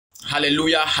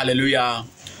Hallelujah, hallelujah.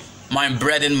 My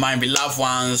brethren, my beloved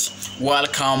ones,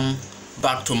 welcome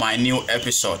back to my new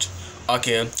episode.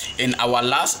 Okay, in our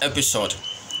last episode,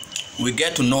 we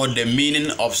get to know the meaning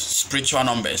of spiritual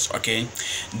numbers. Okay,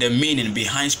 the meaning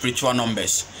behind spiritual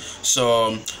numbers.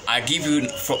 So I give you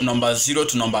from number 0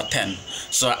 to number 10.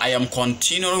 So I am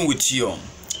continuing with you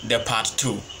the part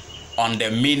 2 on the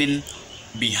meaning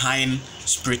behind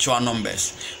spiritual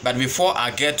numbers. But before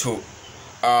I get to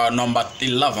number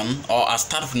 11, or I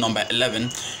start with number 11,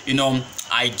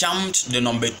 I jumped the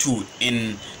number 2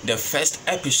 in the first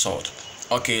episode.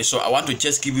 Okay, so I want to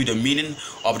just give you the meaning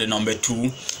of the number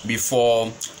 2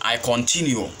 before I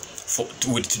continue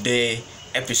with today's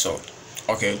episode.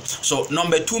 Okay, so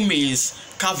number 2 means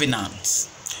covenant.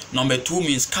 Number 2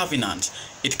 means covenant.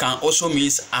 It can also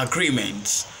mean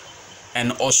agreement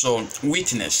and also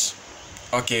witness.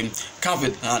 Okay,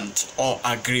 covenant or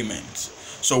agreement.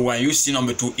 So when you see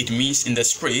number 2, it means in the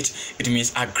spirit, it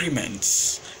means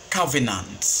agreements,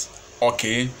 covenants.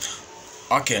 Okay,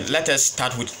 let us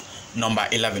start with number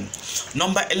 11.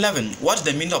 Number 11, what's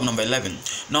the meaning of number 11?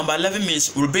 Number 11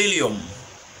 means rebellion.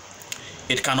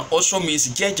 It can also mean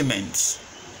judgment.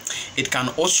 It can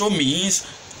also mean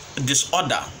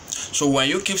disorder. So when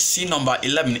you keep seeing number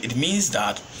 11, it means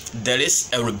that there is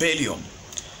a rebellion.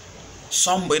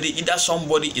 Either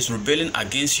somebody is rebelling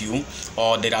against you,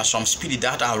 or there are some spirits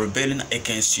that are rebelling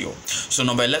against you. So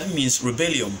number 11 means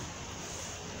rebellion,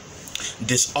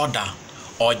 disorder,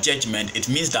 or judgment. It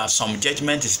means that some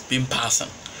judgment is being passed.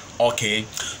 Okay,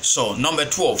 so number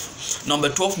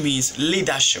 12 means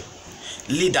leadership.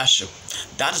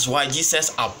 That is why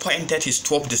Jesus appointed his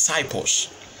 12 disciples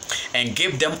and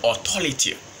gave them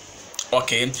authority,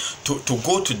 okay, to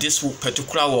go to this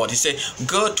particular world. He said,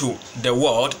 go to the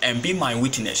world and be my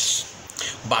witness,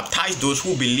 baptize those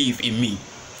who believe in me.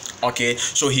 Okay,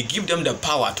 so he gave them the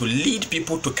power to lead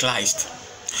people to Christ.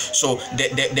 So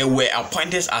they were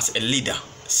appointed as a leader.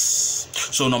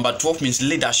 So number 12 means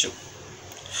leadership.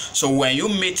 So when you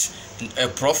meet a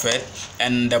prophet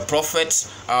and the prophet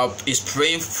is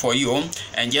praying for you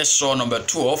and just saw number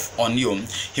 12 on you,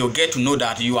 he'll get to know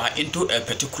that you are into a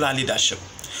particular leadership.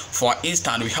 For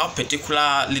instance, we have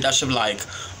particular leadership like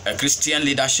Christian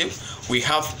leadership, we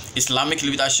have Islamic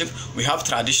leadership, we have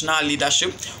traditional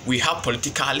leadership, we have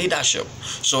political leadership.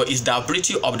 So it's the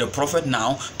ability of the prophet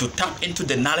now to tap into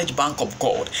the knowledge bank of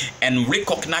God and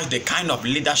recognize the kind of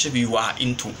leadership you are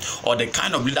into, or the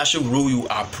kind of leadership role you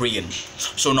are praying.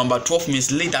 So number 12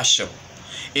 means leadership.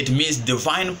 It means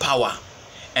divine power,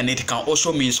 and it can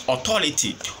also mean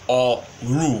authority or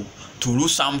rule, to rule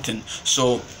something.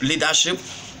 So leadership,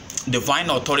 divine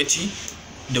authority,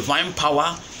 divine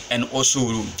power, and also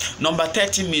rule. Number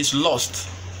 13 means lost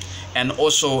and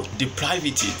also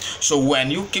depravity. So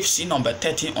when you keep seeing number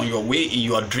 13 on your way in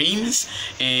your dreams,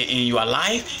 in your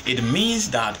life, it means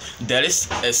that there is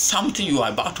something you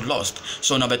are about to lost.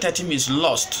 So number 13 means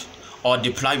lost or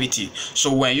depravity.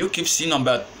 So when you keep seeing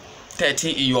number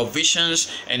 13 in your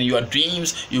visions and your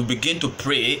dreams, you begin to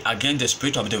pray against the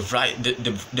spirit of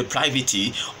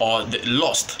depravity or the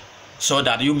lost, so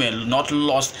that you may not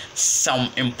lose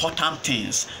some important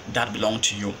things that belong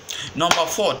to you. Number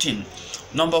 14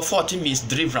 means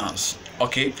deliverance.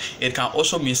 Okay, it can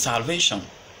also mean salvation.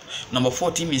 Number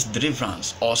 14 means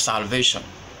deliverance or salvation.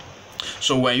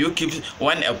 So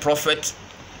when a prophet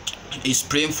is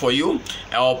praying for you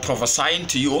or prophesying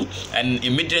to you, and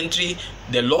immediately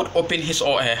the Lord opened his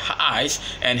or her eyes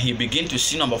and he begin to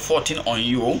see number 14 on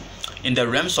you in the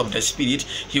realms of the spirit,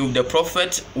 the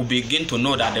prophet will begin to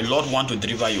know that the Lord wants to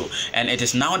deliver you. And it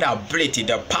is now the ability,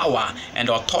 the power, and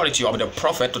the authority of the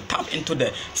prophet to tap into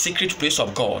the secret place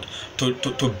of God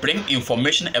to bring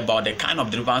information about the kind of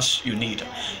deliverance you need.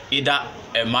 Either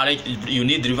a marriage, you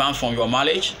need deliverance from your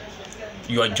marriage,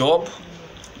 your job,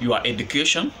 your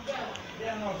education,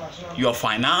 your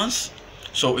finance.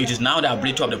 So it is now the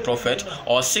ability of the prophet,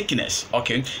 or sickness.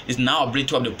 Okay, it's now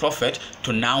ability of the prophet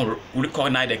to now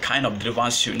recognize the kind of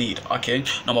deliverance you need. Okay,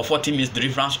 number 14 means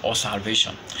deliverance or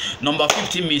salvation. Number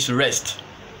 15 means rest.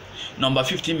 Number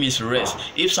 15 means rest.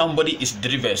 If somebody is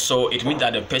delivered, so it means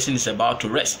that the person is about to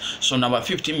rest. So number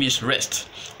 15 means rest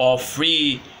or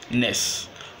freeness.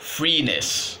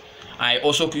 I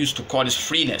also used to call this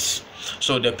freeness.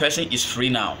 So the person is free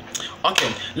now.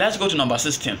 Okay, let's go to number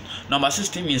 16. Number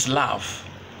 16 means love.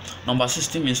 Number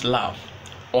 16 means love.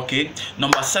 Okay,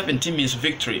 number 17 means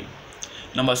victory.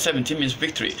 Number 17 means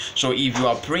victory. So if you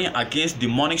are praying against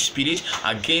demonic spirit,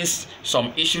 against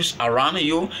some issues around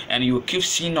you, and you keep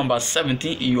seeing number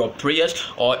 17 in your prayers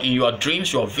or in your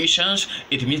dreams, your visions,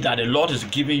 it means that the Lord is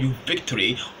giving you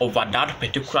victory over that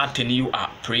particular thing you are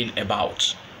praying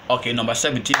about. Okay, number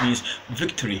 17 means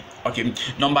victory. Okay,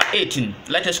 number 18.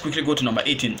 Let us quickly go to number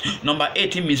 18. Number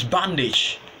 18 means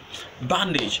bandage.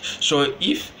 Bandage. So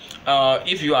if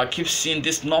you are keep seeing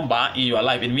this number in your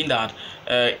life, it means that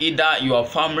either your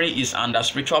family is under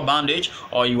spiritual bandage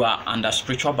or you are under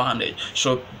spiritual bandage.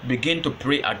 So begin to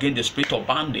pray against the spirit of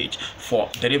bandage for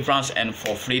deliverance and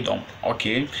for freedom.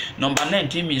 Okay, number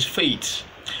 19 means faith.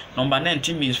 Number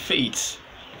 19 means faith.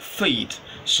 Faith.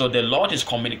 So the Lord is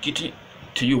communicating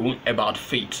to you about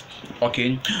faith.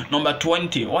 Okay, number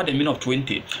 20. What the meaning of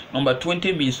 20? Number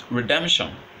 20 means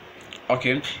redemption.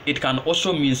 Okay, it can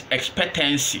also means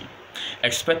expectancy.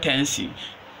 Expectancy,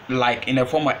 like in a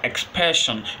form of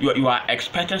expression. You are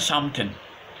expecting something.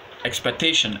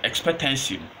 Expectation,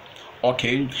 expectancy.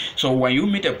 Okay, so when you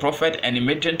meet a prophet and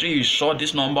immediately you saw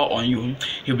this number on you,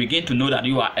 you begin to know that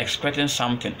you are expecting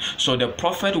something. So the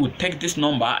prophet will take this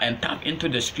number and tap into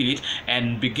the spirit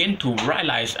and begin to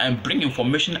realize and bring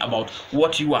information about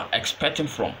what you are expecting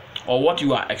from, or what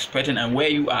you are expecting and where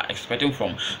you are expecting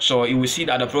from. So you will see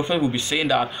that the prophet will be saying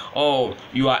that, oh,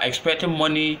 you are expecting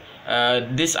money,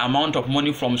 this amount of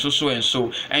money from so and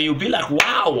so, and you'll be like,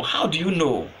 wow, how do you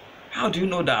know? How do you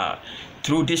know that?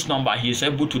 Through this number, he is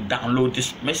able to download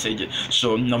this message.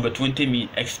 So number 20 means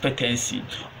expectancy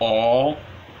or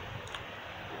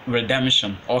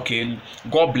redemption. Okay,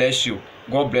 God bless you.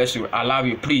 God bless you. I love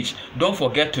you. Please don't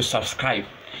forget to subscribe,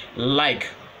 like,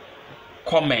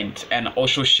 comment, and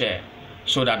also share,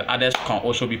 so that others can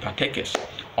also be partakers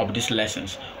of these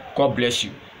lessons. God bless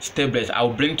you. Stay blessed. I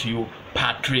will bring to you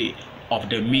part 3 of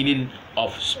the meaning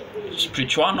of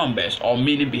spiritual numbers, or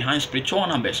meaning behind spiritual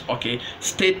numbers. Okay,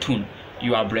 stay tuned.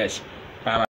 You are blessed. Bye bye.